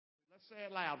Say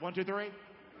it loud. 1, 2, 3.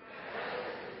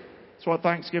 That's what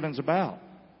Thanksgiving's about.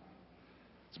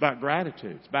 It's about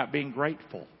gratitude. It's about being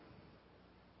grateful.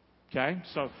 Okay?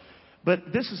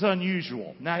 But this is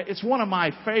unusual. Now, it's one of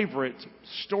my favorite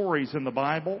stories in the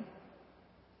Bible.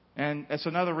 And that's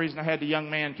another reason I had the young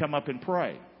man come up and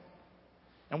pray.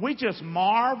 And we just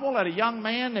marvel at a young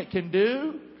man that can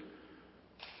do.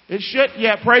 It should,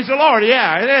 yeah, praise the Lord.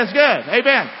 Yeah, it is good.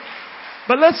 Amen.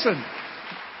 But listen,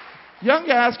 young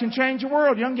guys can change the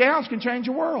world. Young gals can change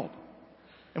the world.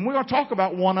 And we're going to talk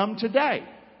about one of them today.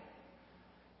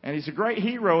 And he's a great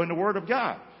hero in the Word of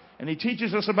God. And he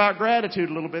teaches us about gratitude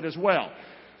a little bit as well.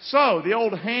 So, the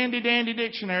old handy-dandy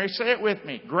dictionary, say it with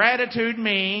me. Gratitude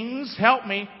means, help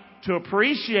me, to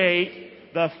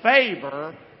appreciate the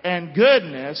favor and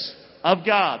goodness of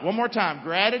God. One more time.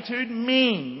 Gratitude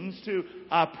means to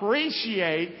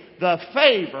appreciate the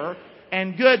favor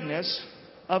and goodness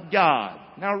of God.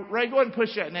 Now, Ray, go ahead and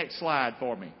push that next slide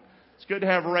for me. It's good to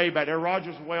have Ray back there.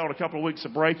 Roger's away on a couple of weeks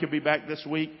of break. He'll be back this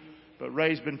week. But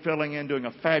Ray's been filling in, doing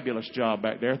a fabulous job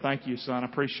back there. Thank you, son. I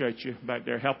appreciate you back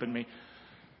there helping me.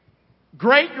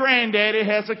 Great-granddaddy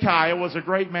Hezekiah was a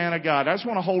great man of God. I just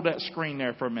want to hold that screen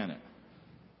there for a minute.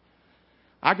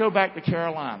 I go back to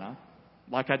Carolina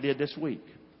like I did this week.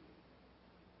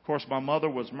 Of course, my mother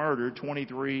was murdered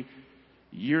 23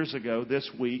 years ago this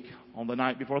week on the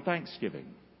night before Thanksgiving.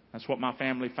 That's what my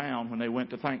family found when they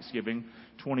went to Thanksgiving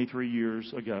 23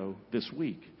 years ago this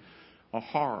week. A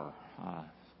horror,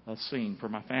 a scene for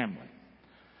my family.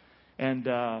 And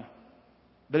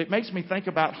but it makes me think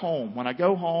about home. When I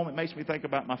go home, it makes me think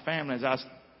about my family. As I was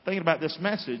thinking about this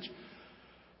message,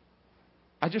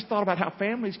 I just thought about how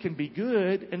families can be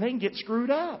good and they can get screwed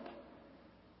up.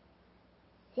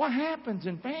 What happens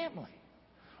in family?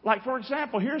 Like, for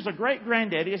example, here's a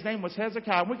great-granddaddy. His name was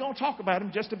Hezekiah. We're going to talk about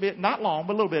him just a bit, not long,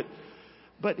 but a little bit.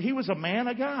 But he was a man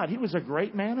of God. He was a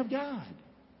great man of God.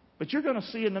 But you're going to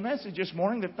see in the message this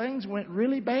morning that things went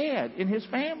really bad in his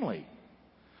family.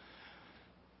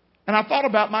 And I thought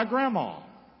about my grandma.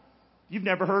 You've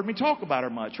never heard me talk about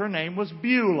her much. Her name was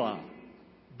Beulah.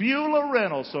 Beulah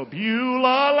Reynolds. So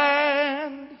Beulah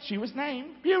land. She was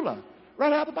named Beulah.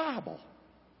 Right out of the Bible.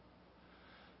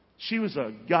 She was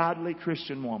a godly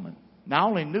Christian woman. Now, I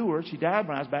only knew her. She died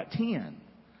when I was about 10.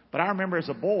 But I remember as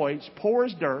a boy, she's poor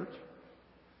as dirt.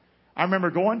 I remember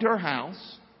going to her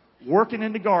house, working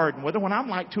in the garden with her when I'm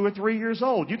like 2 or 3 years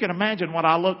old. You can imagine what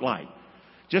I look like.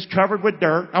 Just covered with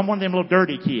dirt. I'm one of them little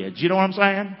dirty kids. You know what I'm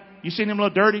saying? You seen them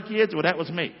little dirty kids? Well, that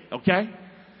was me. Okay?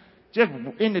 Just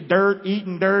in the dirt,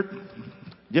 eating dirt.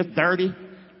 Just dirty.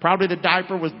 Probably the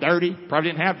diaper was dirty. Probably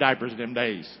didn't have diapers in them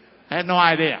days. I had no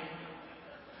idea.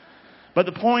 But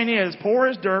the point is, poor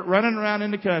as dirt, running around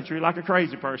in the country like a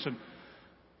crazy person.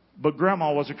 But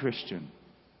Grandma was a Christian.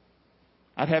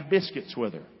 I'd have biscuits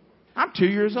with her. I'm 2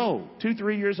 years old, 2,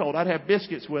 3 years old. I'd have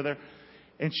biscuits with her,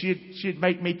 and she'd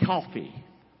make me coffee.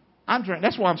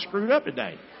 That's why I'm screwed up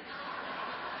today.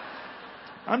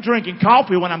 I'm drinking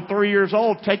coffee when I'm 3 years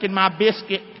old, taking my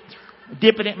biscuit,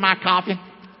 dipping it in my coffee.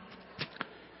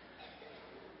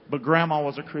 But Grandma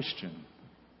was a Christian.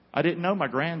 I didn't know my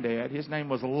granddad. His name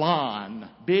was Lon.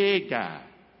 Big guy.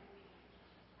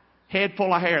 Head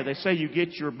full of hair. They say you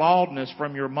get your baldness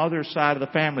from your mother's side of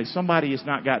the family. Somebody has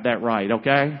not got that right,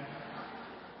 okay?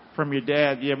 From your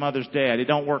dad, your mother's dad. It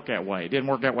don't work that way. It didn't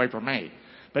work that way for me.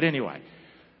 But anyway.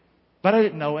 But I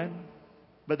didn't know him.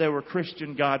 But they were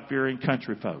Christian, God-fearing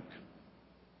country folk.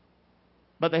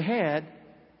 But they had,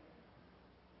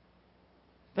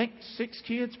 I think, 6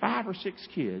 kids, 5 or 6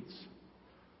 kids.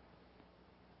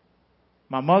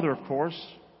 My mother, of course,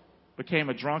 became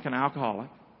a drunken alcoholic.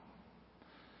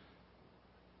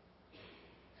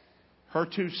 Her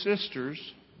 2 sisters,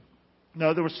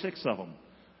 no, there were 6 of them.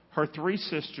 Her 3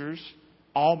 sisters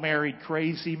all married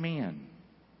crazy men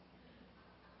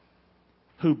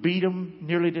who beat them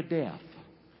nearly to death.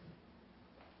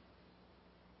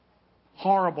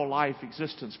 Horrible life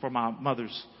existence for my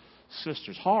mother's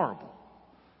sisters. Horrible.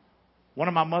 One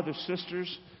of my mother's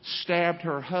sisters stabbed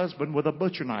her husband with a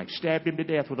butcher knife. Stabbed him to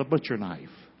death with a butcher knife.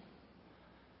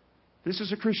 This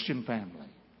is a Christian family.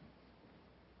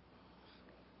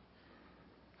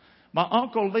 My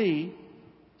Uncle Lee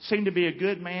seemed to be a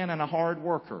good man and a hard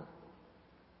worker.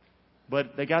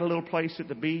 But they got a little place at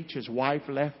the beach. His wife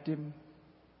left him.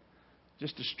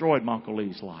 Just destroyed my Uncle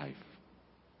Lee's life.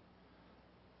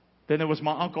 Then there was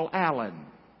my Uncle Allen.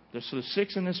 There's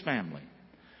 6 in this family.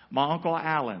 My Uncle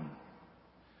Allen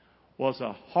was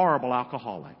a horrible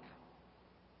alcoholic.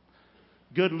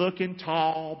 Good looking,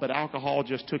 tall, but alcohol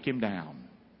just took him down.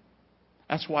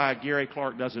 That's why Gary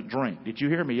Clark doesn't drink. Did you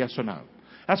hear me? Yes or no?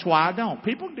 That's why I don't.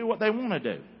 People do what they want to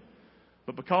do.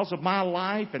 But because of my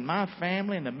life and my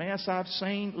family and the mess I've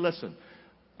seen, listen,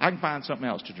 I can find something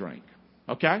else to drink.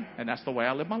 Okay? And that's the way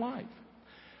I live my life.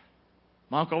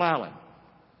 My Uncle Allen,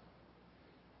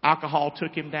 alcohol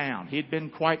took him down. He had been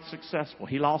quite successful.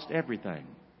 He lost everything.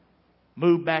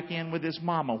 Moved back in with his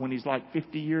mama when he's like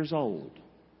 50 years old.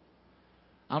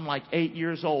 I'm like 8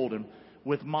 years old and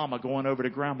with mama going over to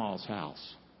grandma's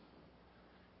house.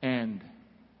 And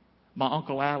my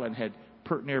Uncle Allen had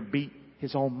pretty near beat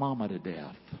his own mama to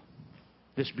death.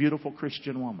 This beautiful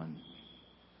Christian woman.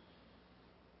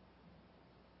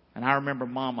 And I remember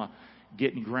mama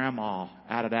getting grandma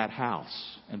out of that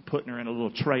house and putting her in a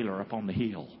little trailer up on the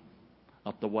hill,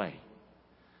 up the way.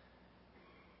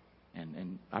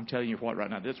 And I'm telling you what right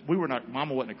now,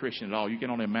 mama wasn't a Christian at all. You can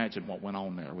only imagine what went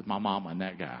on there with my mama and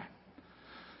that guy.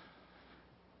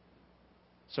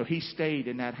 So he stayed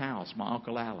in that house, my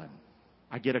Uncle Allen.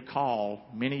 I get a call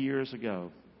many years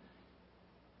ago.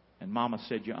 And mama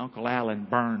said, your Uncle Allen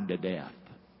burned to death.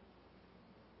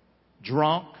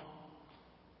 Drunk,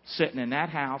 sitting in that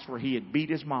house where he had beat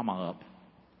his mama up.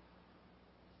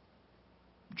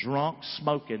 Drunk,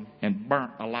 smoking, and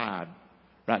burnt alive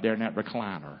right there in that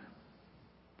recliner.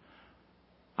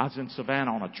 I was in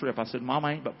Savannah on a trip. I said, Mama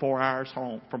ain't but 4 hours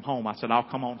from home. I said, I'll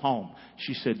come on home.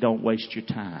 She said, don't waste your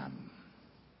time.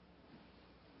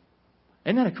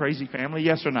 Isn't that a crazy family?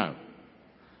 Yes or no?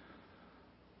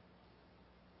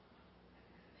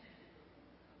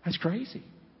 That's crazy.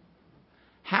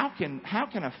 How can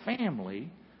a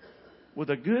family with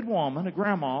a good woman, a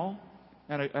grandma,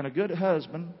 and a good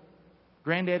husband,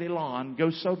 Granddaddy Lon,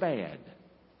 go so bad?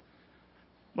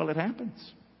 Well, it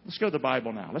happens. Let's go to the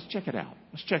Bible now. Let's check it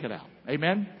out.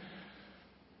 Amen?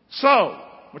 So,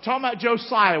 we're talking about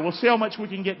Josiah. We'll see how much we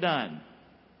can get done.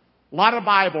 A lot of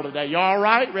Bible today. You all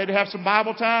right? Ready to have some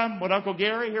Bible time with Uncle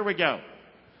Gary? Here we go.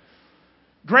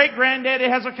 Great-granddaddy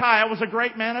Hezekiah was a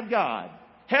great man of God.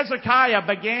 Hezekiah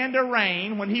began to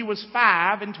reign when he was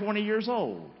 5 and 20 years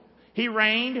old. He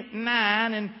reigned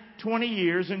 9 and 20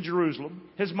 years in Jerusalem.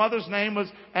 His mother's name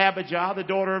was Abijah, the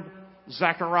daughter of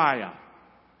Zechariah.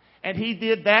 And he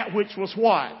did that which was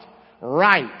what?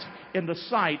 Right in the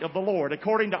sight of the Lord,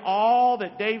 according to all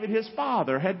that David his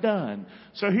father had done.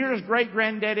 So here's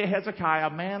great-granddaddy Hezekiah,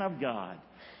 a man of God.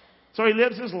 So he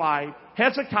lives his life.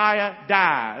 Hezekiah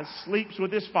dies, sleeps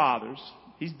with his fathers.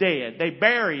 He's dead. They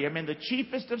bury him in the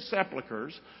chiefest of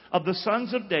sepulchres of the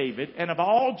sons of David and of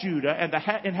all Judah and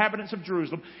the inhabitants of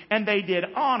Jerusalem. And they did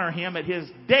honor him at his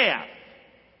death.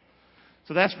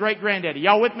 So that's great-granddaddy.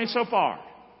 Y'all with me so far?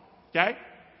 Okay?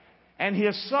 And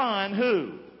his son,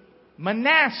 who?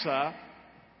 Manasseh,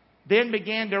 then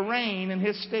began to reign in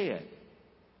his stead.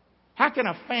 How can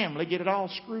a family get it all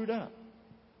screwed up?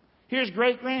 Here's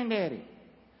great-granddaddy.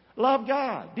 Loved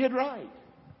God. Did right.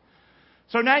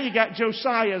 So now you got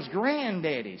Josiah's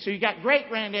granddaddy. So you got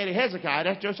great-granddaddy Hezekiah.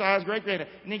 That's Josiah's great-granddaddy.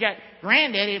 And you got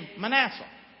granddaddy Manasseh.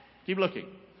 Keep looking.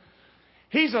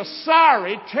 He's a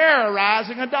sorry,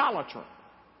 terrorizing idolater.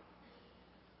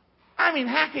 I mean,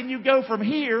 how can you go from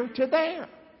here to there?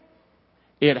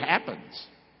 It happens.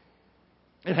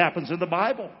 It happens in the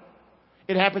Bible.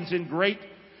 It happens in great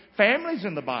families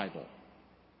in the Bible.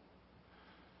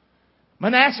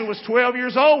 Manasseh was 12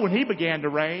 years old when he began to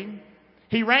reign.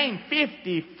 He reigned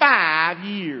 55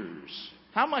 years.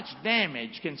 How much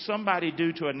damage can somebody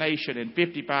do to a nation in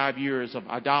 55 years of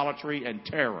idolatry and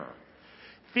terror?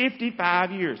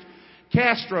 55 years.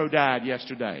 Castro died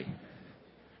yesterday.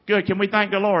 Good. Can we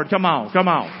thank the Lord? Come on.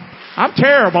 I'm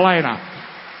terrible, ain't I?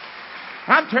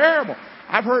 I'm terrible.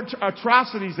 I've heard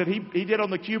atrocities that he did on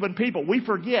the Cuban people. We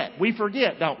forget,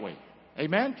 don't we?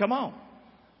 Amen? Come on.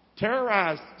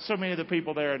 Terrorized so many of the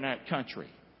people there in that country.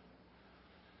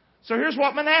 So here's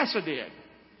what Manasseh did.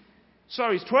 So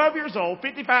he's 12 years old,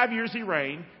 55 years he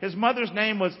reigned. His mother's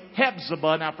name was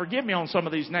Hephzibah. Now forgive me on some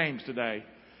of these names today.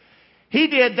 He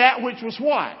did that which was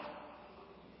what?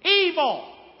 Evil.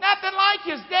 Nothing like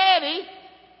his daddy.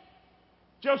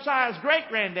 Josiah's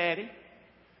great-granddaddy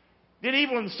did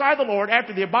evil in the sight of the Lord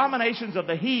after the abominations of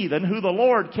the heathen, who the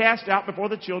Lord cast out before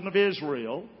the children of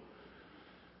Israel.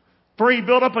 For he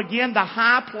built up again the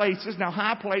high places. Now,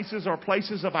 high places are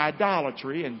places of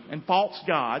idolatry and false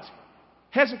gods.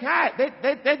 Hezekiah,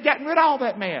 they'd gotten rid of all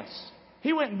that mess.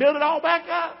 He went and built it all back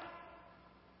up.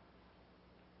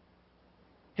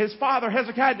 His father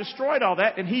Hezekiah destroyed all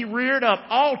that, and he reared up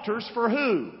altars for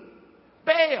who?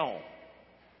 Baal.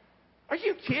 Are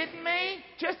you kidding me?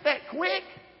 Just that quick?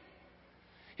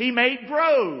 He made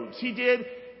groves. He did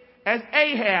as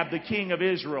Ahab, the king of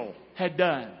Israel, had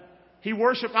done. He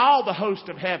worshiped all the host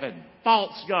of heaven,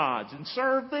 false gods, and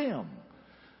served them.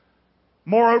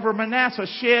 Moreover, Manasseh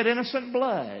shed innocent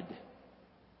blood.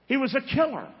 He was a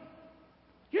killer.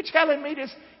 You're telling me this,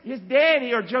 his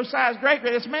daddy or Josiah's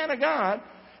great-great, this man of God,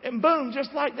 and boom,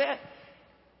 just like that,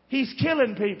 he's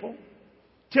killing people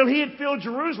till he had filled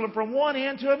Jerusalem from one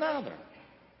end to another.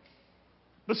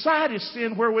 Beside his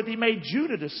sin wherewith he made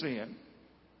Judah to sin,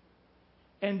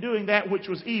 and doing that which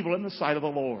was evil in the sight of the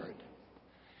Lord.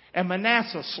 And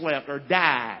Manasseh slept or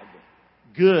died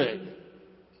good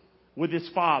with his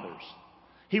fathers.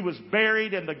 He was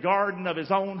buried in the garden of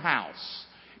his own house,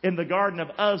 in the garden of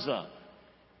Uzzah.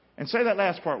 And say that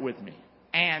last part with me.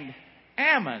 And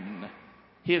Ammon,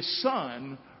 his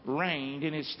son, reigned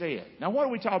in his stead. Now, what are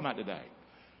we talking about today?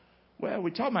 Well,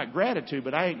 we're talking about gratitude,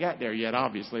 but I ain't got there yet,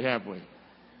 obviously, have we?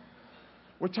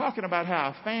 We're talking about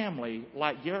how a family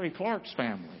like Gary Clark's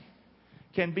family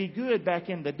can be good back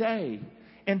in the day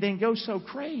and then go so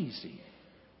crazy.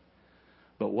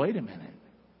 But wait a minute.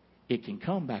 It can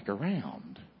come back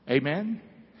around. Amen?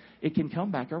 It can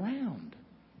come back around.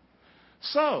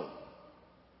 So,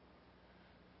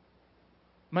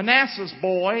 Manasseh's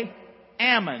boy,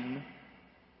 Ammon,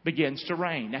 begins to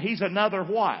reign. Now, he's another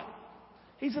what?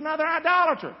 He's another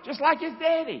idolater, just like his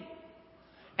daddy.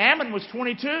 Ammon was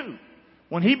 22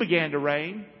 when he began to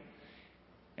reign.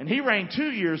 And he reigned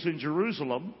 2 years in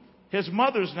Jerusalem. His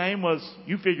mother's name was,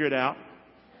 you figure it out,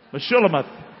 Meshullemeth,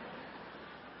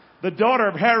 the daughter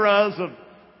of Heraz of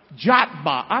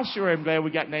Jotbah. I sure am glad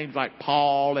we got names like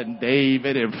Paul and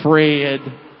David and Fred.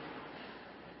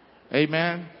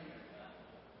 Amen.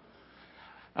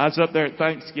 I was up there at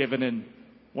Thanksgiving and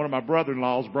one of my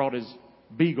brother-in-laws brought his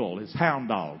beagle, his hound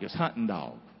dog, his hunting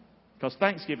dog. Because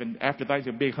after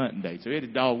Thanksgiving, big hunting day. So he had a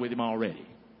dog with him already.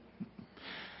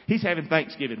 He's having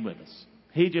Thanksgiving with us.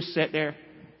 He just sat there.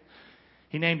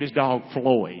 He named his dog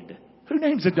Floyd. Who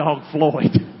names a dog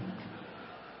Floyd?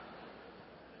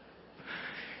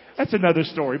 That's another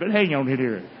story, but hang on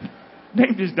here.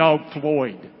 Named his dog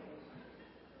Floyd.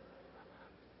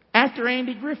 After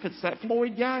Andy Griffiths, that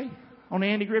Floyd guy on the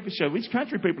Andy Griffith Show. These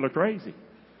country people are crazy.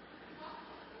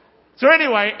 So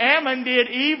anyway, Ammon did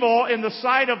evil in the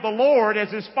sight of the Lord as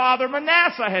his father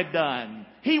Manasseh had done.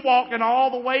 He walked in all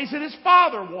the ways that his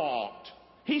father walked.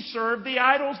 He served the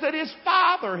idols that his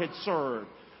father had served.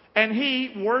 And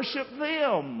he worshiped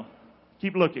them.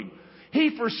 Keep looking.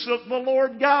 He forsook the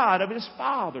Lord God of his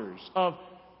fathers, of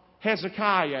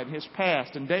Hezekiah and his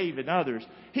past, and David and others.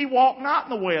 He walked not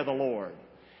in the way of the Lord.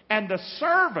 And the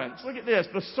servants, look at this,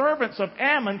 the servants of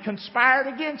Ammon conspired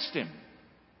against him.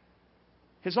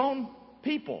 His own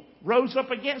people rose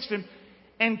up against him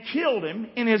and killed him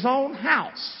in his own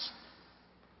house.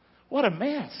 What a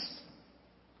mess.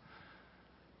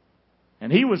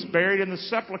 And he was buried in the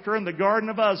sepulchre in the garden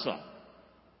of Uzzah.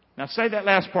 Now say that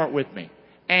last part with me.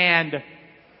 And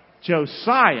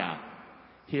Josiah,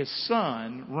 his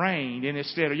son, reigned in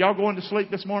his stead. Are y'all going to sleep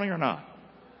this morning or not?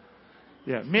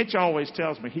 Yeah, Mitch always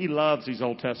tells me he loves these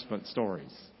Old Testament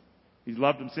stories. He's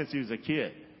loved them since he was a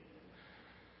kid.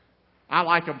 I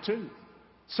like them too.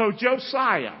 So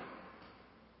Josiah,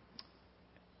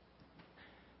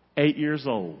 8 years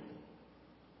old.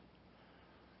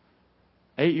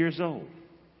 8 years old.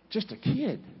 Just a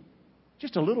kid.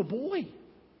 Just a little boy.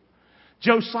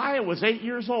 Josiah was 8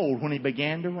 years old when he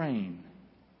began to reign.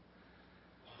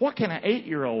 What can an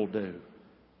 8-year-old do?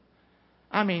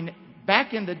 I mean,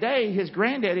 back in the day, his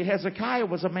granddaddy Hezekiah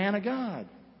was a man of God.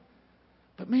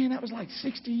 But man, that was like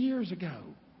 60 years ago.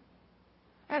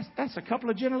 That's a couple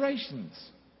of generations.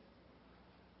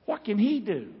 What can he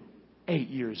do? 8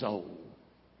 years old.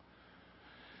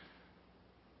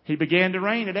 He began to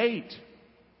reign at 8.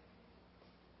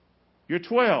 You're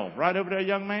 12, right over there,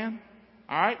 young man?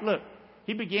 All right, look.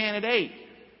 He began at 8.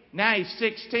 Now he's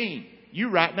 16. You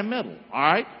right in the middle, all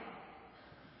right?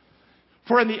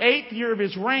 For in the 8th year of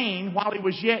his reign, while he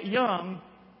was yet young,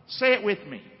 say it with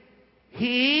me,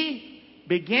 he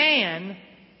began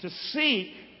to seek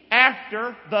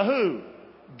after the who?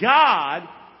 God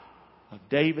of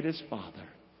David his father.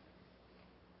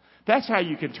 That's how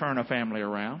you can turn a family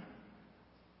around.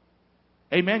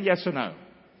 Amen? Yes or no?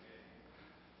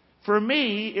 For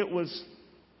me, it was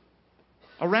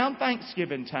around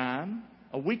Thanksgiving time,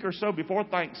 a week or so before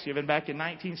Thanksgiving, back in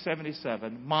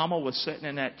 1977, Mama was sitting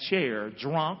in that chair,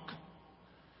 drunk,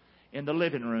 in the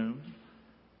living room.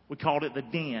 We called it the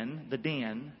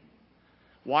den,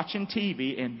 watching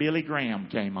TV, and Billy Graham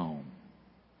came on.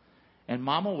 And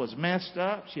Mama was messed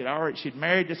up. She'd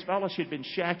married this fellow she'd been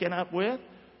shacking up with.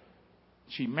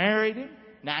 She married him.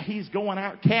 Now he's going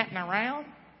out catting around.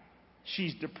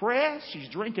 She's depressed. She's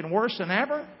drinking worse than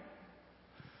ever.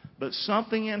 But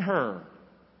something in her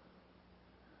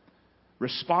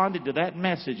responded to that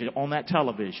message on that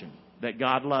television that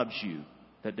God loves you,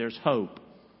 that there's hope.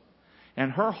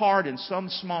 And her heart, in some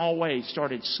small way,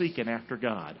 started seeking after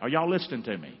God. Are y'all listening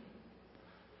to me?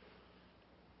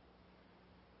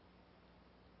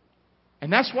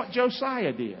 And that's what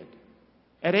Josiah did.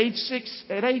 At age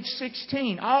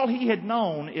 16, all he had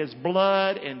known is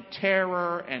blood and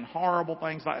terror and horrible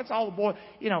things like that. That's all the boy,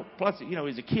 plus, he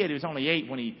was a kid. He was only 8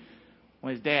 when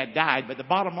his dad died. But the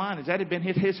bottom line is that had been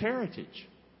his heritage.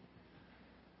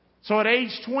 So at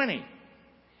age 20,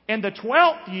 in the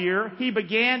 12th year, he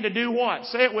began to do what?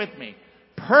 Say it with me.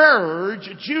 Purge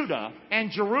Judah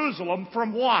and Jerusalem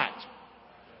from what?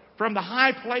 From the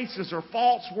high places or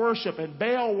false worship and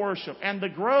Baal worship and the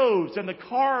groves and the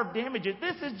carved images.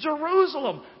 This is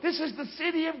Jerusalem. This is the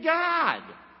city of God.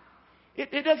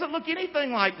 It doesn't look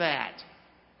anything like that.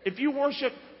 If you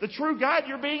worship the true God,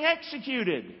 you're being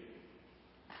executed.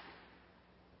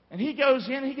 And he goes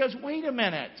in, he goes, wait a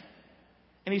minute.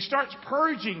 And he starts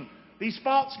purging these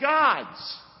false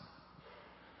gods.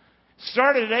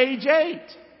 Started at age 8.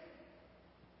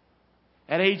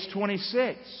 At age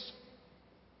 26.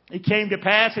 It came to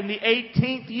pass in the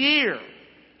 18th year.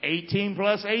 18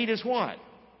 plus 8 is what?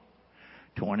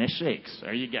 26.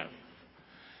 There you go.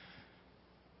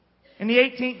 In the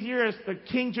 18th year is the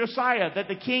King Josiah, that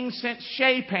the king sent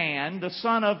Shaphan, the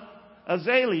son of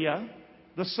Azaliah,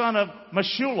 the son of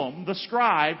Meshullam, the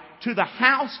scribe, to the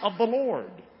house of the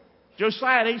Lord.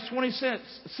 Josiah at age 26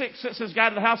 sends his guy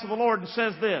to the house of the Lord and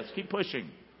says this. Keep pushing.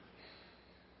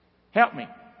 Help me.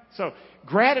 So,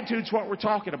 gratitude's what we're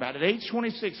talking about. At age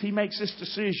 26, he makes this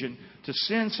decision to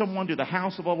send someone to the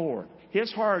house of the Lord.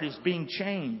 His heart is being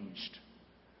changed.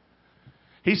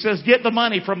 He says, get the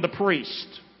money from the priest.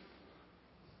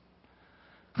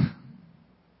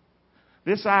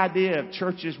 This idea of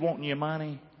churches wanting your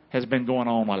money has been going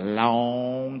on a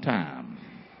long time.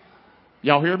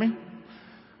 Y'all hear me?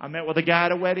 I met with a guy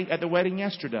at the wedding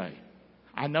yesterday.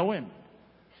 I know him.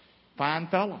 Fine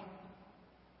fella.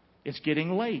 It's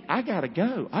getting late. I got to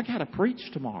go. I got to preach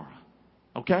tomorrow.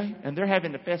 Okay? And they're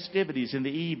having the festivities in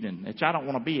the evening, which I don't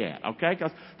want to be at. Okay?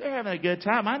 Because they're having a good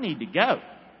time. I need to go.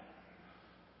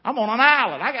 I'm on an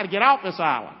island. I got to get off this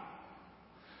island.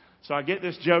 So I get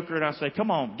this joker and I say,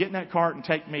 come on, get in that cart and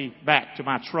take me back to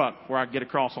my truck where I get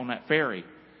across on that ferry.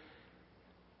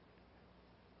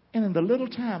 And in the little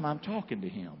time I'm talking to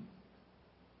him,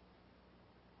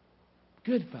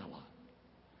 good fella,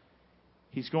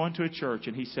 he's going to a church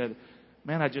and he said,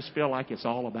 man, I just feel like it's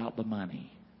all about the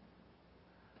money.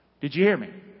 Did you hear me?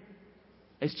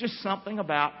 It's just something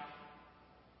about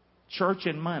church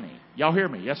and money. Y'all hear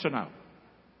me? Yes or no?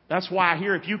 That's why I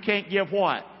hear if you can't give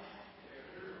what?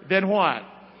 Then what?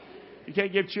 You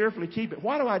can't give cheerfully, keep it.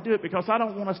 Why do I do it? Because I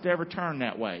don't want us to ever turn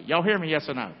that way. Y'all hear me? Yes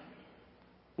or no?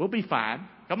 We'll be fine.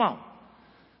 Come on.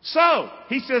 So,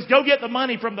 he says, go get the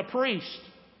money from the priest.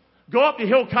 Go up to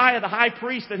Hilkiah the high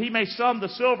priest that he may sum the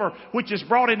silver which is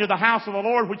brought into the house of the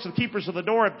Lord, which the keepers of the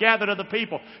door have gathered of the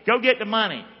people. Go get the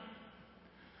money.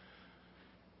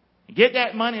 Get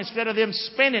that money instead of them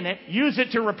spending it. Use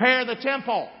it to repair the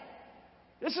temple.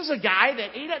 This is a guy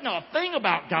that he doesn't know a thing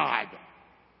about God.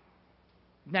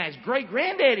 Now his great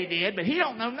granddaddy did, but he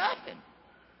don't know nothing.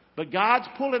 But God's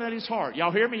pulling at his heart.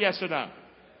 Y'all hear me? Yes or no?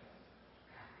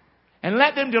 And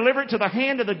let them deliver it to the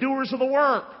hand of the doers of the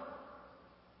work.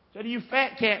 So do you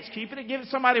fat cats keeping it? Give it to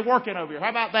somebody working over here.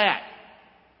 How about that?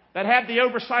 That have the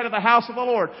oversight of the house of the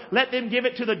Lord. Let them give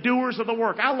it to the doers of the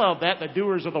work. I love that, the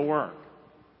doers of the work.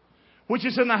 Which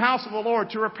is in the house of the Lord,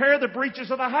 to repair the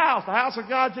breaches of the house. The house of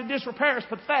God's in disrepair. It's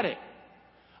pathetic.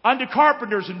 Unto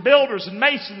carpenters and builders and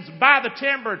masons, and buy the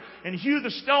timber and hew the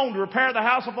stone to repair the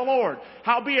house of the Lord.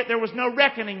 Howbeit there was no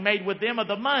reckoning made with them of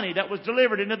the money that was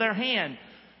delivered into their hand,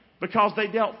 because they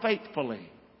dealt faithfully.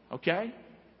 Okay?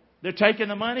 They're taking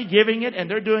the money, giving it, and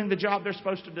they're doing the job they're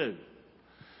supposed to do.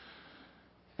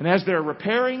 And as they're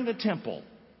repairing the temple,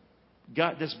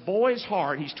 God, this boy's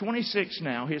heart, he's 26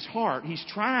 now, his heart, he's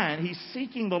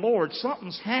seeking the Lord.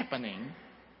 Something's happening.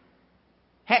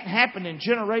 Hadn't happened in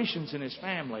generations in his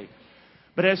family.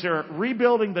 But as they're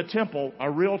rebuilding the temple, a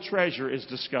real treasure is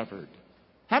discovered.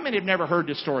 How many have never heard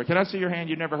this story? Can I see your hand?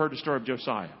 You've never heard the story of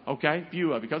Josiah. Okay?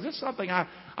 Few of you. Because it's something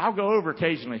I'll go over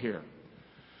occasionally here.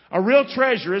 A real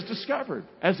treasure is discovered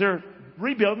as they're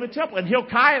rebuilding the temple. And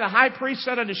Hilkiah, the high priest,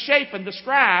 said unto Shaphan, the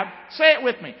scribe, say it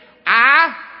with me,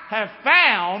 I have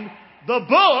found the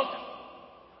book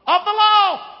of the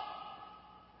law.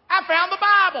 I found the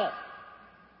Bible.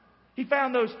 He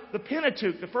found the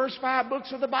Pentateuch, the first 5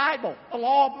 books of the Bible, the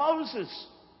law of Moses,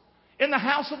 in the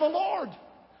house of the Lord.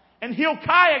 And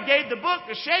Hilkiah gave the book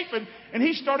to Shaphan, and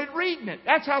he started reading it.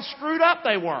 That's how screwed up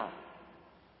they were.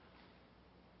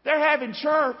 They're having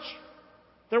church.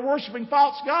 They're worshiping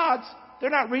false gods. They're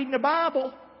not reading the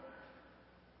Bible.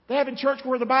 They have in church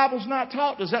where the Bible's not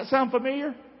taught. Does that sound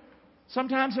familiar?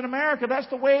 Sometimes in America, that's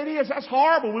the way it is. That's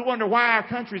horrible. We wonder why our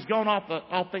country's gone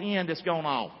off the end it's gone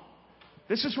off.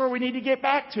 This is where we need to get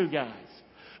back to, guys.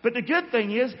 But the good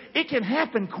thing is, it can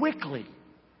happen quickly.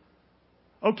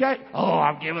 Okay? Oh,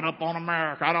 I've given up on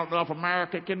America. I don't know if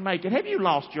America can make it. Have you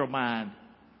lost your mind?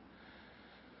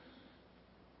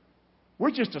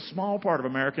 We're just a small part of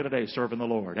America today serving the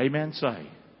Lord. Amen? Say.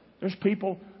 There's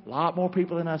people, a lot more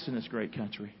people than us in this great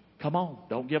country. Come on.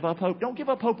 Don't give up hope. Don't give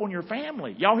up hope on your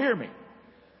family. Y'all hear me?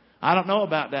 I don't know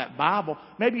about that Bible.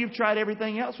 Maybe you've tried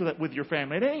everything else with your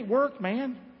family. It ain't worked,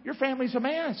 man. Your family's a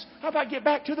mess. How about get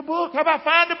back to the book? How about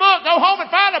find a book? Go home and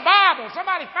find a Bible.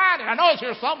 Somebody find it. I know it's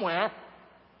here somewhere.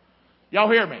 Y'all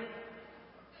hear me?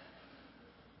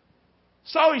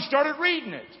 So he started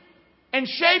reading it. And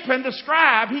Shaphan, the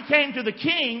scribe, he came to the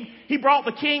king. He brought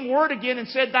the king word again and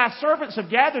said, Thy servants have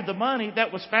gathered the money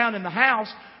that was found in the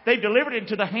house. They've delivered it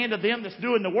into the hand of them that's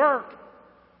doing the work,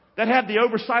 that have the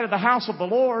oversight of the house of the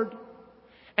Lord.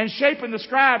 And Shaphan the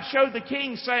scribe showed the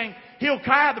king, saying,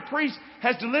 Hilkiah the priest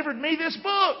has delivered me this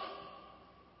book.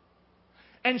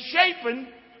 And Shaphan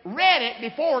read it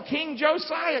before King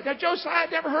Josiah. Now, Josiah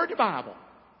had never heard the Bible.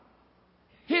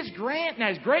 His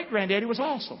great-granddaddy was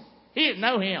awesome. He didn't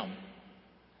know him.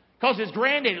 Because his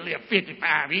granddaddy lived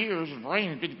 55 years, was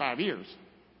reigning 55 years.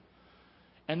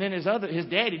 And then his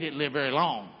daddy didn't live very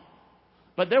long.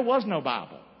 But there was no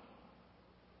Bible.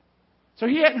 So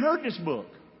he hadn't heard this book.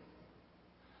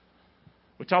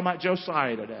 We're talking about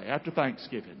Josiah today, after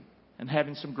Thanksgiving, and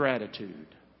having some gratitude.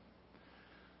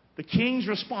 The king's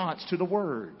response to the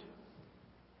word.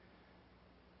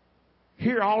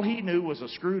 Here, all he knew was a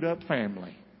screwed up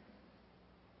family.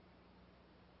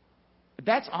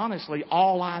 That's honestly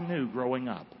all I knew growing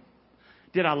up.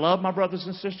 Did I love my brothers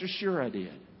and sisters? Sure I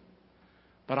did.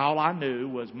 But all I knew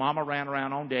was Mama ran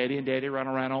around on Daddy and Daddy ran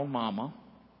around on Mama.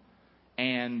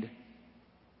 And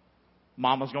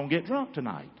Mama's going to get drunk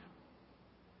tonight.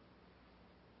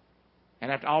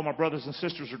 And after all my brothers and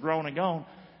sisters are grown and gone,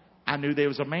 I knew there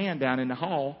was a man down in the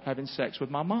hall having sex with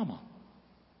my mama.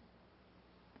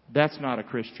 That's not a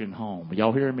Christian home.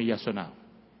 Y'all hearing me? Yes or no?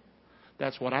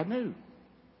 That's what I knew.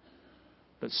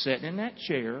 But sitting in that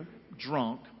chair,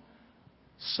 drunk,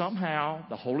 somehow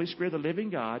the Holy Spirit of the living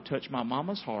God touched my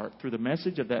mama's heart through the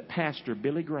message of that pastor,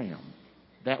 Billy Graham.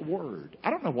 That word.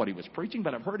 I don't know what he was preaching,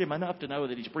 but I've heard him enough to know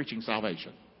that he's preaching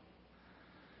salvation.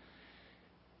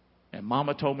 And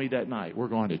Mama told me that night, we're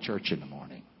going to church in the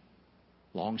morning.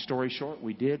 Long story short,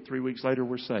 we did. 3 weeks later,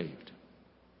 we're saved.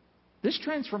 This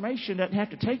transformation doesn't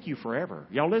have to take you forever.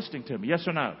 Y'all listening to me? Yes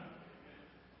or no?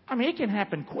 I mean, it can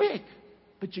happen quick.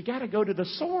 But you got to go to the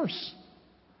source.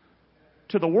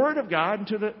 To the Word of God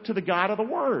and to the God of the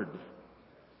Word.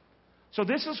 So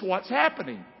this is what's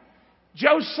happening.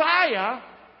 Josiah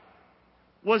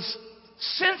was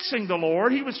sensing the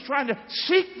Lord. He was trying to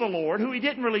seek the Lord, who he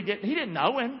didn't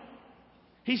know him.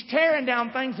 He's tearing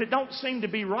down things that don't seem to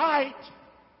be right.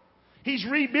 He's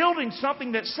rebuilding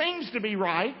something that seems to be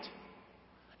right.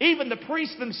 Even the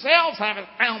priests themselves haven't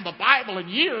found the Bible in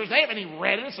years. They haven't even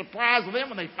read it. It's a surprise to them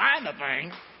when they find the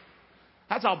thing.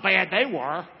 That's how bad they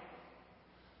were.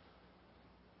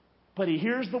 But he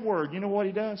hears the word. You know what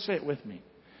he does? Say it with me.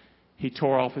 He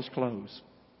tore off his clothes.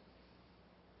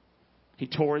 He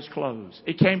tore his clothes.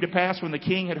 It came to pass when the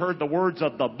king had heard the words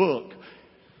of the book.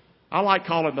 I like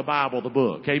calling the Bible the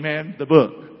book. Amen? The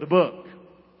book. The book.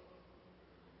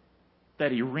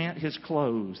 That he rent his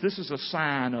clothes. This is a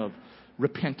sign of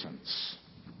repentance.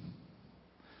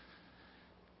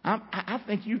 I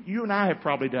think you and I have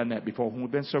probably done that before when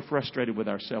we've been so frustrated with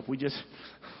ourselves.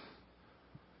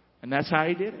 And that's how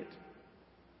he did it.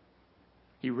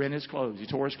 He rent his clothes. He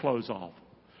tore his clothes off.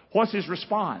 What's his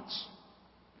response?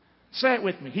 Say it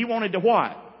with me. He wanted to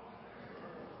what?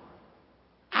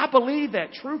 I believe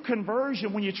that true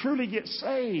conversion, when you truly get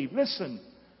saved, listen,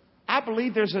 I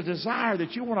believe there's a desire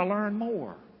that you want to learn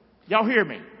more. Y'all hear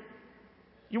me?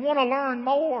 You want to learn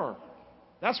more.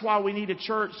 That's why we need a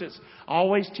church that's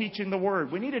always teaching the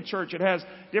Word. We need a church that has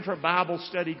different Bible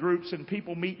study groups and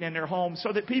people meeting in their homes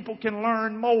so that people can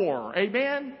learn more.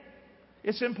 Amen?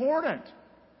 It's important.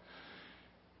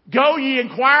 Go ye,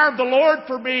 inquire of the Lord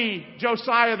for me,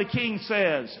 Josiah the king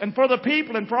says, and for the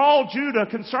people and for all Judah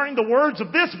concerning the words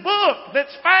of this book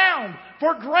that's found.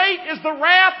 For great is the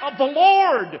wrath of the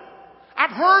Lord.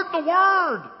 I've heard the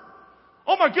word.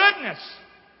 Oh my goodness.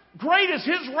 Great is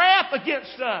His wrath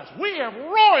against us. We have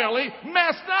royally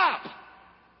messed up.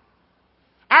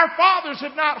 Our fathers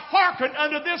have not hearkened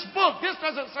unto this book. This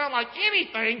doesn't sound like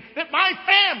anything that my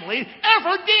family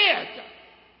ever did.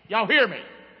 Y'all hear me?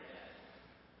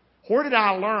 Where did I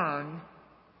learn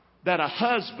that a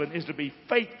husband is to be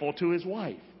faithful to his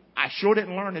wife. I sure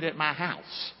didn't learn it at my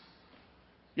house.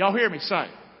 Y'all hear me say?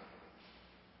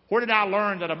 Where did I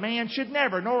learn that a man should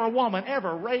never, nor a woman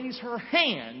ever, raise her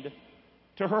hand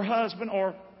to her husband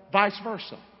or vice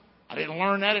versa? I didn't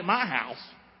learn that at my house.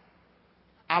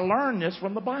 I learned this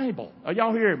from the Bible. Are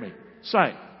y'all hearing me?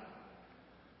 Say,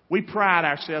 we pride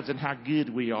ourselves in how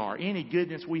good we are. Any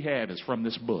goodness we have is from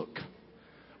this book.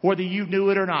 Whether you knew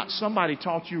it or not, somebody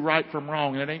taught you right from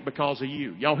wrong, and it ain't because of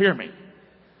you. Y'all hear me?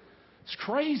 It's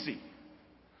crazy.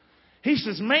 He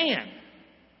says, man,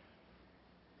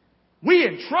 we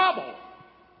in trouble.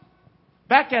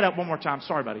 Back that up one more time.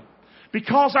 Sorry, buddy.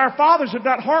 Because our fathers have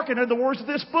not hearkened unto the words of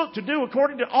this book to do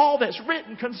according to all that's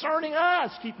written concerning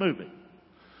us. Keep moving.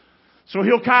 So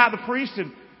Hilkiah the priest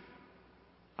and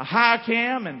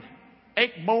Ahikam and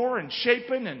Achbor and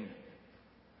Shaphan and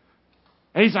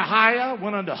Azariah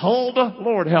went unto Huldah.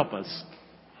 Lord help us.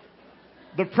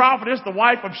 The prophetess, the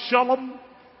wife of Shallum,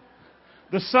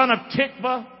 the son of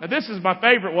Tikvah. Now this is my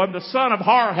favorite one. The son of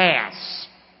Harhas.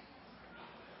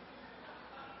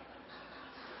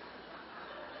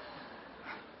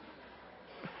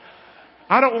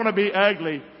 I don't want to be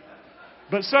ugly,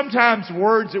 but sometimes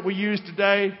words that we use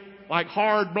today, like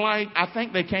hard blank, I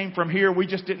think they came from here. We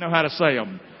just didn't know how to say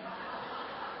them.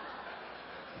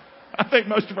 I think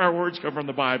most of our words come from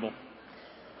the Bible.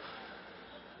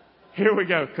 Here we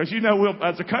go. Because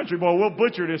as a country boy, we'll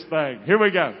butcher this thing. Here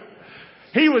we go.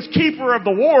 He was keeper of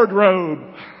the wardrobe.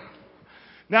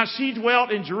 Now she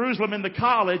dwelt in Jerusalem in the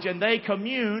college, and they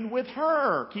communed with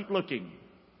her. Keep looking.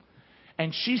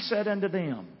 And she said unto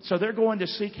them, so they're going to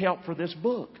seek help for this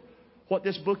book, what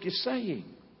this book is saying.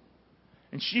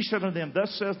 And she said unto them,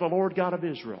 thus says the Lord God of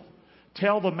Israel,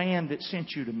 tell the man that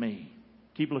sent you to me.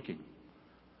 Keep looking.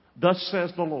 Thus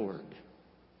says the Lord,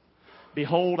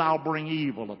 behold, I'll bring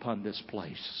evil upon this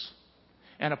place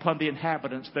and upon the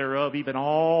inhabitants thereof, even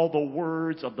all the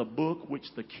words of the book which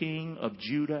the king of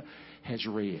Judah has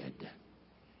read.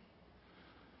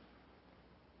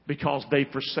 Because they've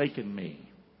forsaken me.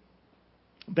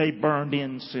 They burned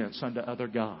incense unto other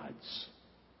gods,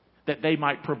 that they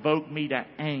might provoke me to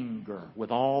anger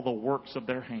with all the works of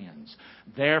their hands.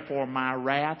 Therefore my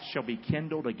wrath shall be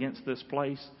kindled against this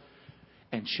place,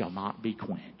 and shall not be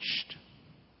quenched.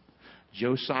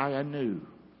 Josiah knew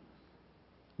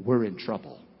we're in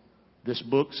trouble. This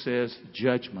book says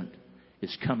judgment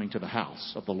is coming to the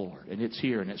house of the Lord. And it's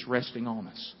here and it's resting on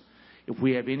us. If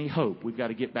we have any hope, we've got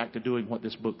to get back to doing what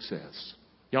this book says.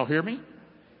 Y'all hear me?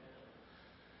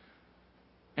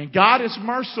 And God is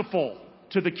merciful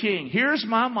to the king. Here's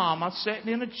my mama sitting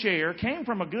in a chair, came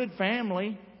from a good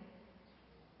family.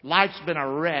 Life's been a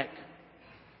wreck.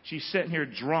 She's sitting here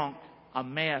drunk, a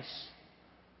mess.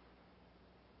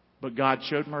 But God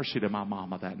showed mercy to my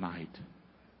mama that night.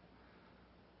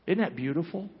 Isn't that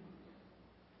beautiful?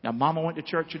 Now, mama went to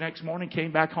church the next morning,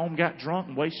 came back home, got drunk,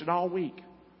 and wasted all week.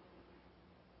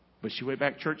 But she went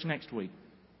back to church next week.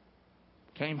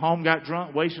 Came home, got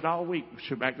drunk, wasted all week.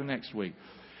 She went back the next week.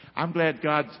 I'm glad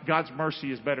God's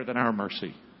mercy is better than our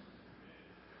mercy.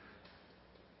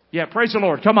 Yeah, praise the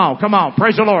Lord. Come on, come on.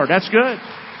 Praise the Lord. That's good.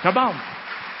 Come on.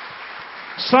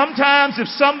 Sometimes if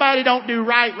somebody don't do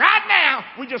right now,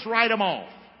 we just write them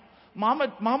off. Mama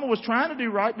was trying to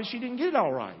do right, but she didn't get it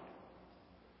all right.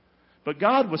 But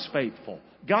God was faithful.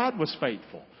 God was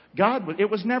faithful. It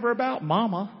was never about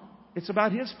mama. It's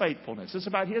about His faithfulness. It's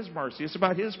about His mercy. It's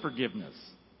about His forgiveness.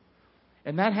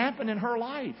 And that happened in her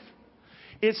life.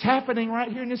 It's happening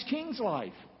right here in this king's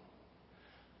life.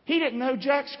 He didn't know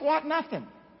jack squat nothing.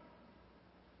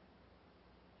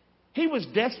 He was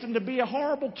destined to be a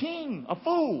horrible king, a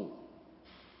fool.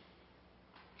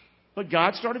 But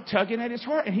God started tugging at his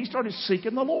heart and he started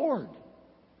seeking the Lord.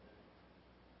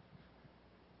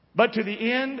 But to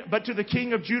the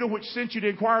king of Judah which sent you to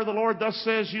inquire of the Lord, thus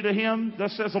says you to him,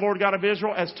 thus says the Lord God of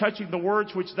Israel, as touching the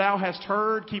words which thou hast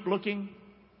heard, keep looking.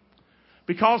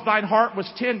 Because thine heart was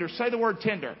tender. Say the word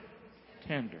tender.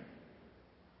 Tender.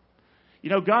 You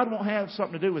know, God won't have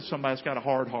something to do with somebody that's got a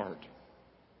hard heart.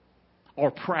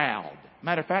 Or proud.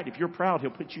 Matter of fact, if you're proud,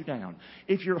 He'll put you down.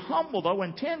 If you're humble, though,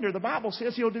 and tender, the Bible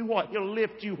says He'll do what? He'll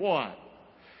lift you what?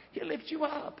 He'll lift you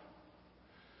up.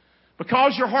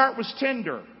 Because your heart was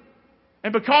tender.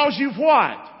 And because you've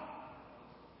what?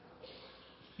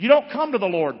 You don't come to the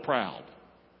Lord proud.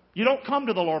 You don't come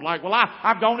to the Lord like, well,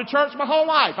 I've gone to church my whole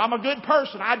life. I'm a good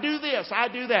person. I do this. I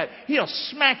do that. He'll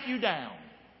smack you down.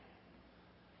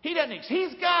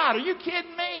 He's God. Are you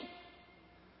kidding me?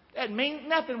 That means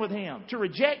nothing with Him. To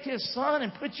reject His Son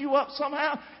and put you up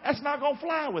somehow, that's not going to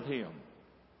fly with Him.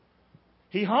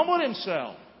 He humbled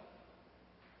Himself.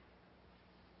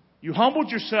 You humbled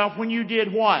yourself when you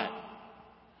did what?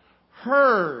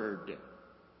 Heard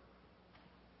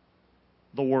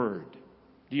the Word.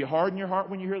 Do you harden your heart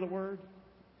when you hear the Word?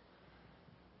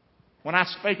 When I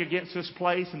spake against this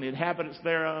place and the inhabitants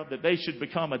thereof, that they should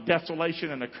become a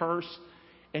desolation and a curse,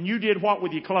 and you did what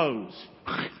with your clothes?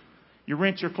 You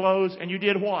rent your clothes and you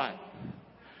did what?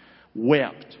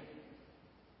 Wept.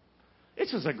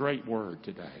 This is a great word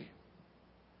today.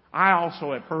 I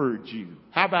also have heard you.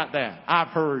 How about that? I've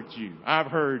heard you. I've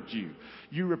heard you.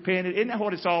 You repented. Isn't that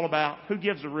what it's all about? Who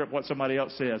gives a rip what somebody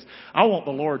else says? I want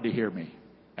the Lord to hear me.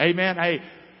 Amen. Hey,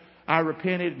 I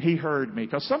repented and He heard me.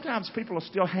 Because sometimes people will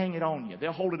still hang it on you.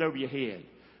 They'll hold it over your head.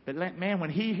 But man,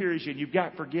 when He hears you and you've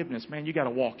got forgiveness, man, you got to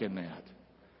walk in that.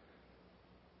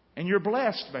 And you're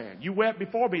blessed, man. You wept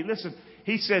before me. Listen,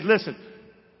 He said, listen,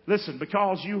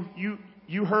 because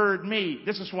you heard me.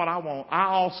 This is what I want. I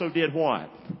also did what?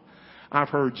 I've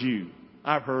heard you.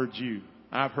 I've heard you.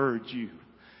 I've heard you.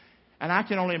 And I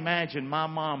can only imagine my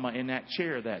mama in that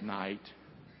chair that night,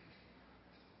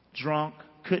 drunk,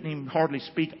 couldn't even hardly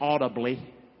speak audibly.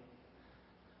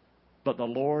 But the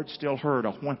Lord still heard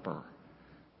a whimper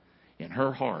in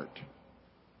her heart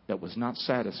that was not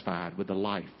satisfied with the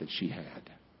life that she had.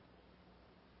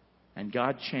 And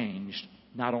God changed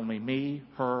not only me,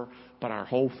 her, but our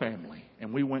whole family.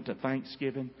 And we went to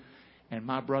Thanksgiving, and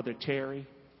my brother Terry,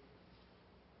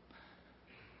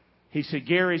 he said,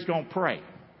 Gary's going to pray.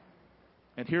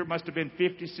 And here it must have been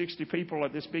 50, 60 people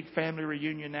at this big family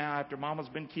reunion now after Mama's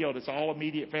been killed. It's all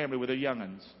immediate family with their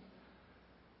young'uns.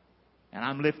 And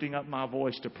I'm lifting up my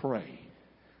voice to pray.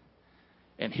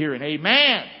 And hearing,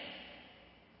 amen.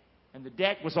 And the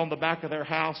deck was on the back of their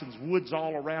house and there's woods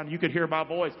all around. You could hear my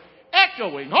voice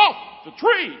echoing off the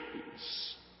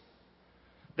trees.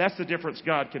 That's the difference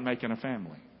God can make in a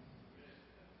family.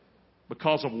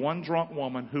 Because of one drunk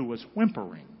woman who was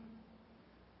whimpering.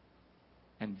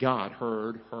 And God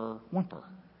heard her whimper.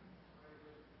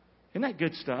 Isn't that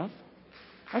good stuff?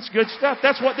 That's good stuff.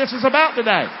 That's what this is about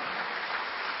today.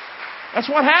 That's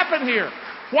what happened here.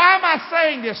 Why am I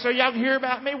saying this? So y'all can hear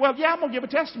about me? Well, yeah, I'm going to give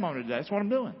a testimony today. That's what I'm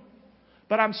doing.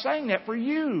 But I'm saying that for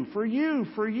you, for you,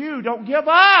 for you. Don't give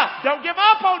up. Don't give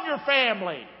up on your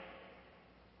family.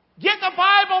 Get the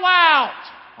Bible out.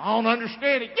 I don't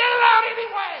understand it. Get it out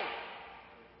anyway.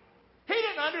 He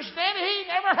didn't understand it. He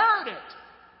never heard it.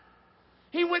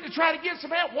 He went to try to get some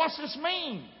help. What's this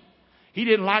mean? He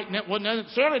didn't like it. Wasn't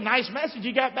necessarily a nice message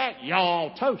he got back.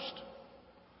 Y'all toast.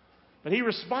 But he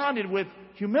responded with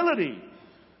humility.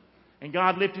 And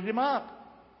God lifted him up.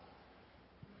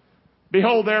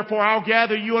 Behold, therefore, I'll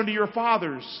gather you unto your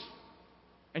fathers.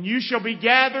 And you shall be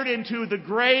gathered into the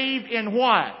grave in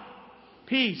what?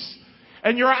 Peace.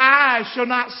 And your eyes shall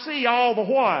not see all the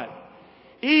what?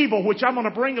 Evil, which I'm going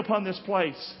to bring upon this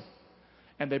place.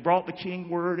 And they brought the king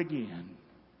word again.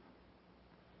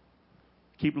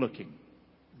 Keep looking.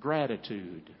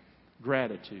 Gratitude.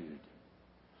 Gratitude.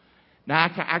 Now,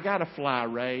 I got to fly,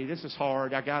 Ray. This is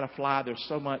hard. I got to fly. There's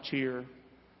so much here.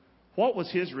 What was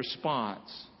his response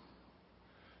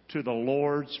to the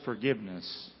Lord's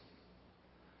forgiveness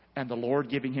and the Lord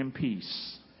giving him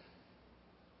peace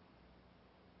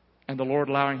and the Lord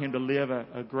allowing him to live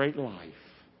a great life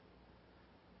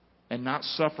and not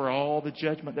suffer all the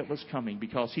judgment that was coming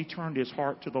because he turned his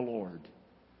heart to the Lord,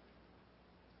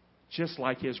 just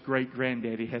like his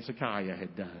great-granddaddy Hezekiah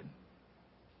had done.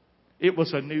 It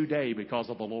was a new day because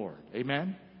of the Lord.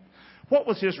 Amen? What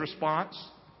was his response?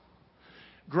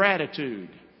 Gratitude.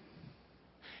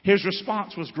 His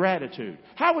response was gratitude.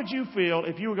 How would you feel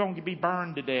if you were going to be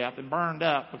burned to death and burned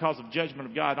up because of judgment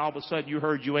of God and all of a sudden you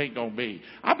heard you ain't going to be?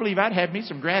 I believe I'd have me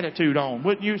some gratitude on,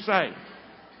 wouldn't you say?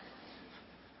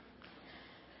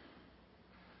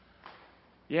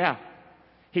 Yeah.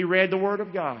 He read the Word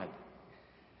of God.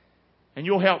 And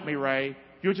you'll help me, Ray.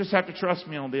 You'll just have to trust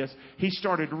me on this. He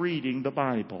started reading the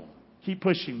Bible. Keep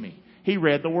pushing me. He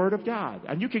read the Word of God.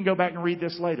 And you can go back and read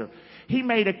this later. He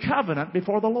made a covenant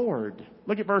before the Lord.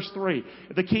 Look at verse 3.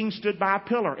 The king stood by a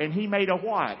pillar and he made a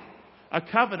what? A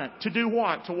covenant. To do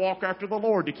what? To walk after the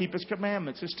Lord. To keep His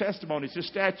commandments, His testimonies, His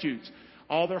statutes.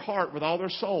 All their heart, with all their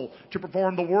soul. To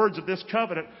perform the words of this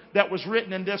covenant that was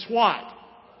written in this what?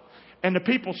 And the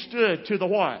people stood to the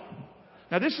what?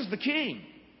 Now this is the king.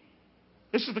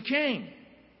 This is the king.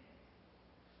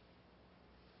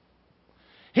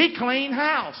 He cleaned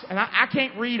house. And I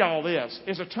can't read all this.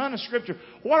 There's a ton of scripture.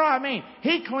 What do I mean?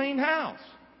 He cleaned house.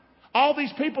 All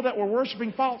these people that were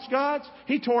worshiping false gods,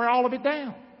 he tore all of it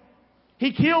down.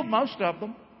 He killed most of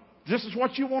them. This is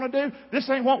what you want to do? This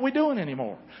ain't what we're doing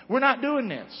anymore. We're not doing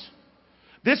this.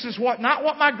 This is not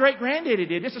what my great-granddaddy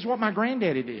did. This is what my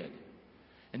granddaddy did.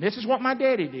 And this is what my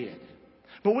daddy did.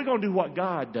 But we're going to do what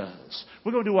God does.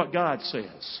 We're going to do what God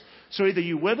says. So either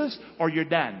you with us or you're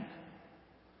done.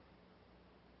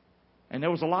 And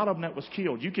there was a lot of them that was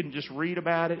killed. You can just read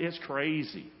about it. It's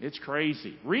crazy. It's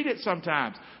crazy. Read it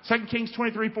sometimes. 2 Kings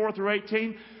 23, 4 through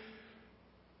 18.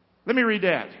 Let me read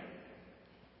that.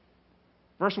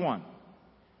 Verse 1.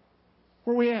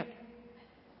 Where are we at?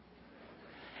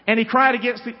 And he cried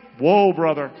against the... Whoa,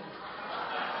 brother.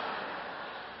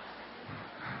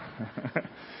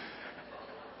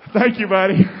 Thank you,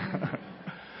 buddy.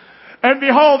 And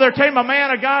behold, there came a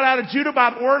man of God out of Judah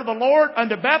by the word of the Lord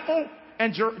unto Bethel.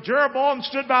 And Jeroboam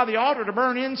stood by the altar to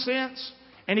burn incense.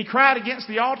 And he cried against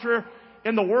the altar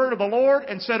in the word of the Lord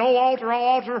and said, O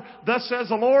altar, thus says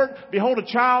the Lord, behold, a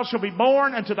child shall be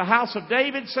born unto the house of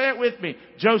David. Say it with me.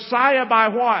 Josiah by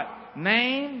what?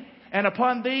 Name. And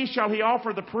upon thee shall he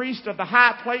offer the priest of the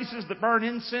high places that burn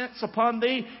incense upon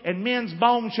thee, and men's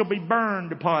bones shall be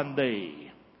burned upon thee.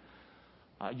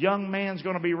 A young man's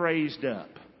going to be raised up,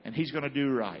 and he's going to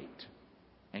do right.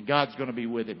 And God's going to be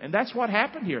with him. And that's what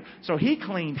happened here. So he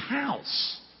cleaned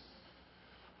house.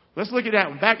 Let's look at that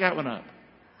one. Back that one up.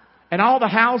 And all the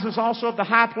houses also of the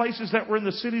high places that were in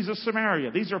the cities of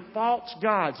Samaria. These are false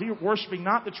gods. He was worshiping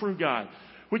not the true God,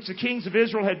 which the kings of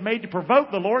Israel had made to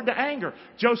provoke the Lord to anger.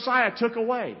 Josiah took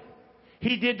away.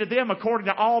 He did to them according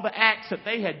to all the acts that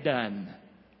they had done.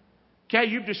 Okay,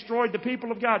 you've destroyed the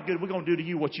people of God. Good, we're going to do to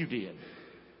you what you did.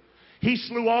 He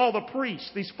slew all the priests,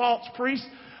 these false priests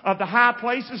of the high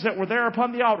places that were there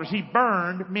upon the altars. He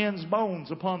burned men's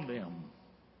bones upon them.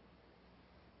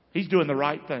 He's doing the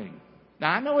right thing.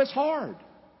 Now, I know it's hard,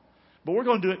 but we're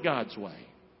going to do it God's way.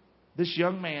 This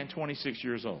young man, 26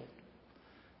 years old.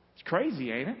 It's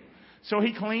crazy, ain't it? So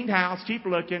he cleaned house. Keep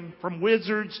looking. From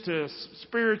wizards to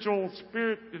spirit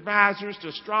advisors to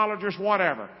astrologers,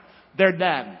 whatever. They're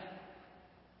done.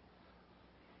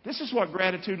 This is what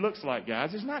gratitude looks like,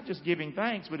 guys. It's not just giving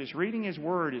thanks, but it's reading His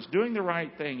Word. It's doing the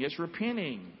right thing. It's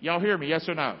repenting. Y'all hear me? Yes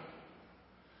or no?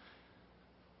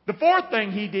 The fourth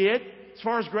thing he did, as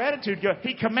far as gratitude goes,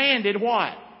 he commanded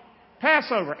what?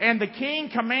 Passover. And the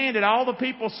king commanded all the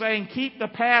people saying, keep the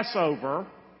Passover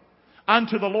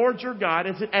unto the Lord your God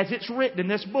as it's written in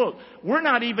this book. We're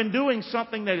not even doing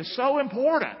something that is so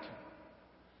important.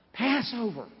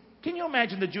 Passover. Can you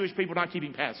imagine the Jewish people not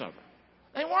keeping Passover?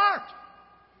 They weren't.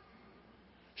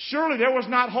 Surely there was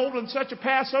not holding such a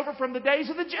Passover from the days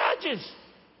of the judges.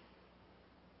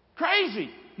 Crazy.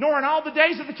 Nor in all the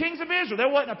days of the kings of Israel. There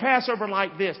wasn't a Passover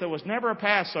like this. There was never a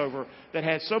Passover that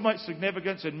had so much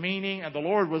significance and meaning, and the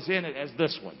Lord was in it as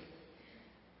this one.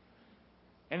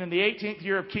 And in the 18th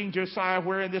year of King Josiah,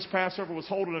 wherein this Passover was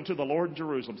holden unto the Lord in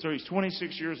Jerusalem. So he's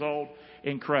 26 years old.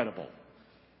 Incredible.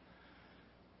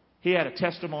 He had a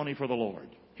testimony for the Lord.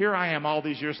 Here I am all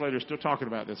these years later still talking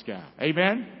about this guy.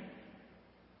 Amen?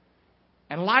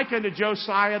 And like unto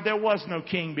Josiah, there was no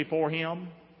king before him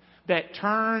that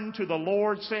turned to the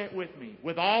Lord, say it with me,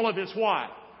 with all of his what?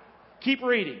 Keep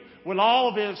reading. With all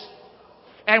of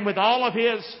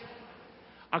his,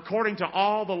 according to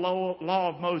all the law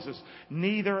of Moses,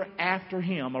 neither after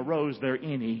him arose there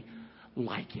any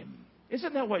like him.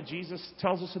 Isn't that what Jesus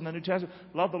tells us in the New Testament?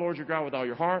 Love the Lord your God with all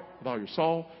your heart, with all your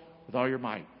soul, with all your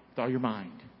might, with all your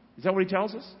mind. Is that what He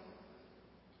tells us?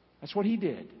 That's what He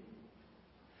did.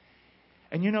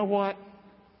 And you know what?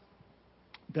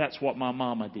 That's what my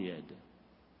mama did.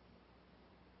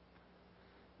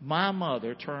 My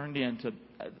mother turned into...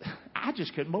 I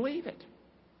just couldn't believe it.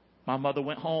 My mother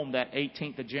went home that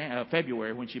 18th of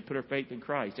February when she put her faith in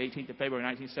Christ. 18th of February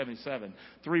 1977.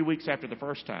 3 weeks after the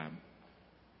first time.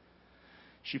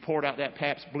 She poured out that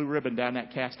Pabst Blue Ribbon down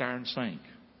that cast iron sink.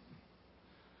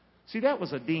 See, that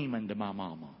was a demon to my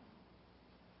mama.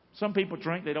 Some people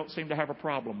drink, they don't seem to have a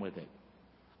problem with it.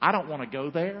 I don't want to go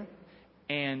there.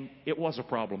 And it was a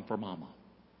problem for Mama.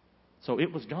 So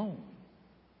it was gone.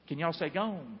 Can y'all say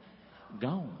gone?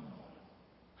 Gone.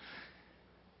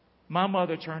 My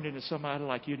mother turned into somebody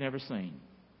like you've never seen.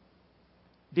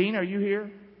 Dean, are you here?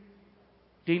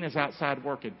 Dina's outside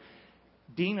working.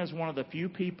 Dina's one of the few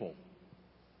people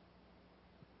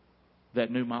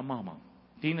that knew my mama.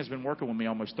 Dina's been working with me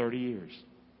almost 30 years.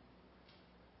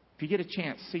 If you get a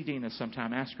chance, see Dina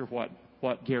sometime. Ask her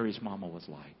what Gary's mama was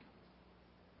like.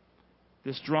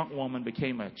 This drunk woman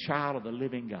became a child of the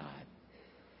living God.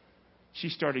 She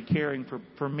started caring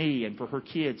for me and for her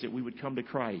kids that we would come to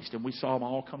Christ. And we saw them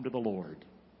all come to the Lord.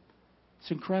 It's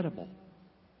incredible.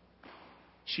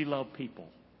 She loved people.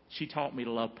 She taught me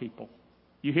to love people.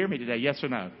 You hear me today, yes or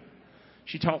no?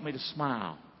 She taught me to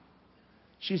smile.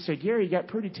 She said, Gary, you got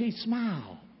pretty teeth.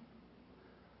 Smile.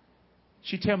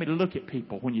 She'd tell me to look at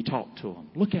people when you talk to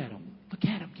them. Look at them. Look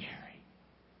at them, Gary.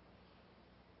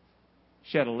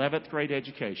 She had 11th grade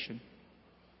education,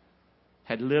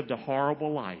 had lived a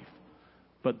horrible life,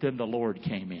 but then the Lord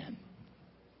came in.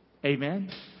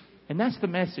 Amen? And that's the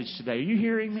message today. Are you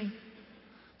hearing me?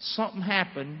 Something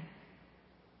happened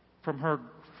from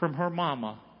her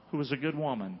mama, who was a good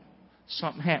woman.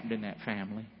 Something happened in that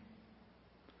family.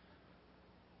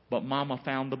 But Mama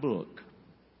found the book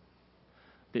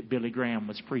that Billy Graham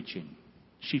was preaching.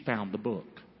 She found the book.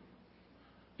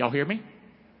 Y'all hear me?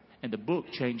 And the book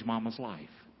changed Mama's life.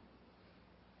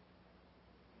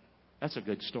 That's a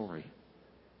good story.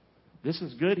 This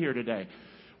is good here today.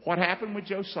 What happened with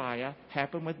Josiah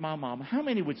happened with my mama. How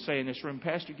many would say in this room,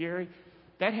 Pastor Gary,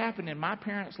 that happened in my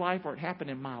parents' life or it happened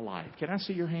in my life? Can I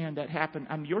see your hand? That happened.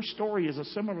 I mean, your story is a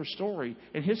similar story,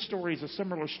 and his story is a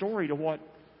similar story to what?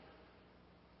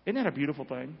 Isn't that a beautiful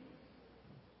thing?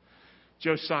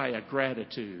 Josiah,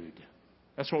 gratitude.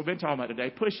 That's what we've been talking about today.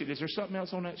 Push it. Is there something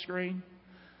else on that screen?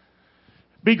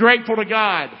 Be grateful to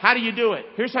God. How do you do it?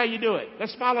 Here's how you do it.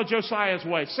 Let's follow Josiah's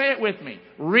way. Say it with me.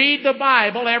 Read the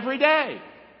Bible every day.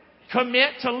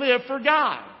 Commit to live for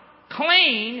God.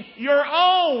 Clean your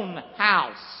own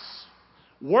house.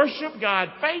 Worship God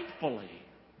faithfully.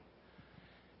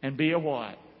 And be a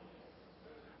what?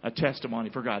 A testimony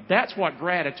for God. That's what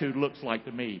gratitude looks like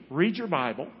to me. Read your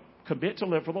Bible. Commit to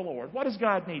live for the Lord. What does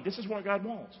God need? This is what God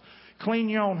wants. Clean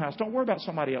your own house. Don't worry about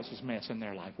somebody else's mess in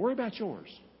their life. Worry about yours.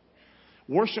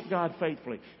 Worship God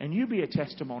faithfully. And you be a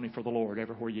testimony for the Lord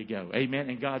everywhere you go. Amen.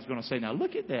 And God's going to say, now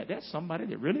look at that. That's somebody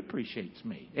that really appreciates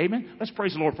me. Amen. Let's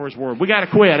praise the Lord for His word. We got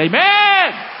to quit.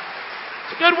 Amen.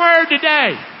 It's a good word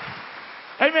today.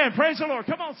 Amen. Praise the Lord.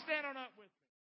 Come on, stand on up.